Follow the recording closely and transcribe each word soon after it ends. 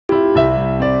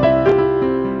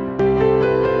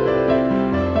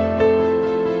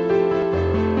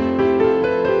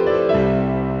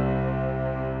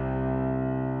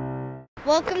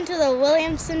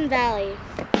Williamson Valley.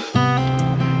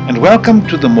 And welcome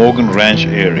to the Morgan Ranch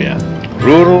area.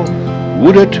 Rural,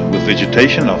 wooded with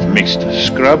vegetation of mixed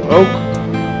scrub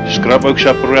oak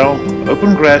chaparral,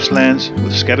 open grasslands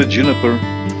with scattered juniper,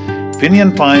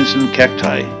 pinyon pines and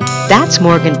cacti. That's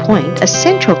Morgan Point, a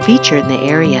central feature in the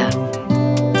area.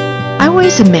 I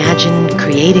always imagined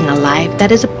creating a life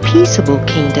that is a peaceable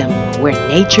kingdom where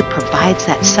nature provides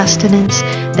that sustenance,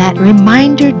 that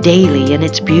reminder daily in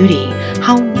its beauty,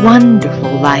 how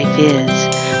wonderful life is,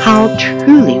 how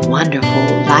truly wonderful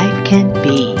life can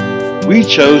be. We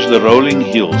chose the rolling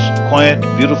hills, quiet,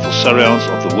 beautiful surrounds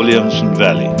of the Williamson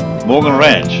Valley, Morgan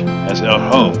Ranch, as our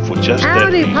home for just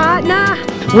that reason. Partner!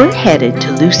 We're headed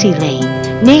to Lucy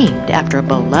Lane, named after a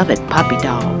beloved puppy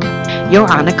dog.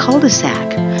 You're on a cul-de-sac.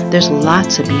 There's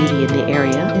lots of beauty in the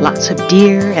area, lots of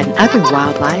deer and other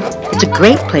wildlife. It's a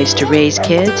great place to raise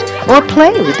kids or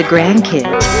play with the grandkids,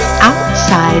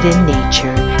 outside in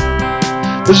nature.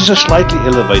 This is a slightly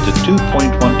elevated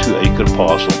 2.12 acre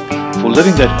parcel for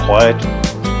living that quiet,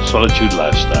 solitude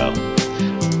lifestyle.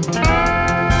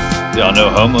 There are no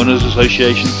homeowners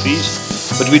association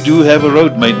fees, but we do have a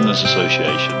road maintenance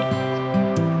association.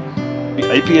 The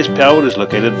APS power is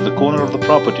located at the corner of the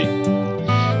property.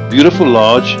 Beautiful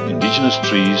large indigenous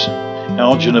trees,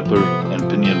 owl juniper and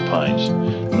pinyon pines.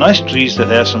 Nice trees that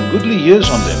have some goodly years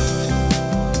on them.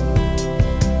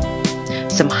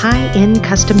 Some high-end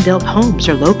custom-built homes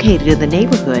are located in the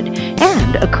neighborhood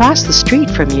and across the street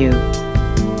from you.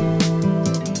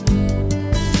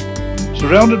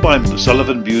 Surrounded by the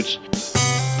Sullivan Buttes,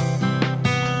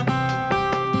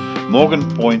 Morgan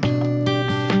Point,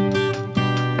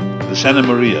 the Santa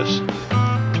Marias.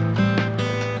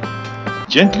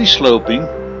 Gently sloping,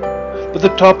 but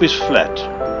the top is flat.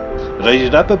 Raise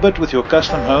it up a bit with your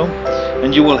custom home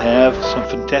and you will have some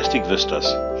fantastic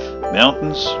vistas.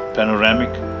 Mountains, panoramic,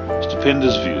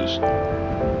 stupendous views.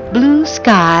 Blue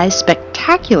skies,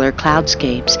 spectacular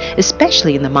cloudscapes,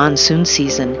 especially in the monsoon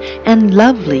season, and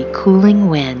lovely cooling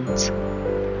winds.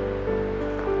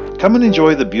 Come and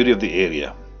enjoy the beauty of the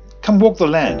area. Come walk the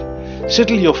land.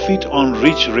 Settle your feet on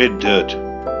rich red dirt.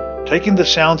 Take in the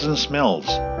sounds and smells,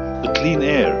 the clean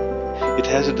air. It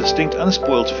has a distinct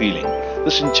unspoiled feeling,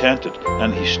 this enchanted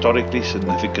and historically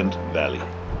significant valley.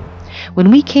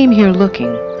 When we came here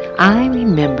looking, I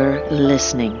remember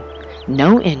listening.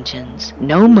 No engines,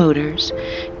 no motors,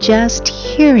 just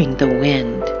hearing the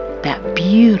wind, that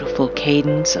beautiful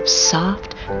cadence of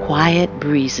soft, quiet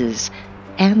breezes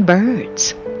and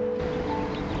birds.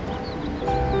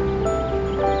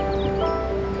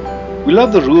 We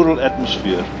love the rural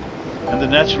atmosphere and the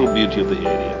natural beauty of the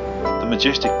area. The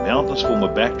majestic mountains form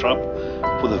a backdrop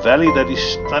for the valley that is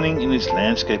stunning in its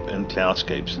landscape and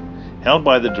cloudscapes, held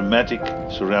by the dramatic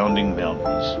surrounding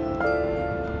mountains.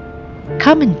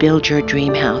 Come and build your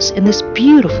dream house in this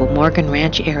beautiful Morgan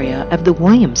Ranch area of the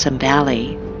Williamson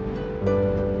Valley.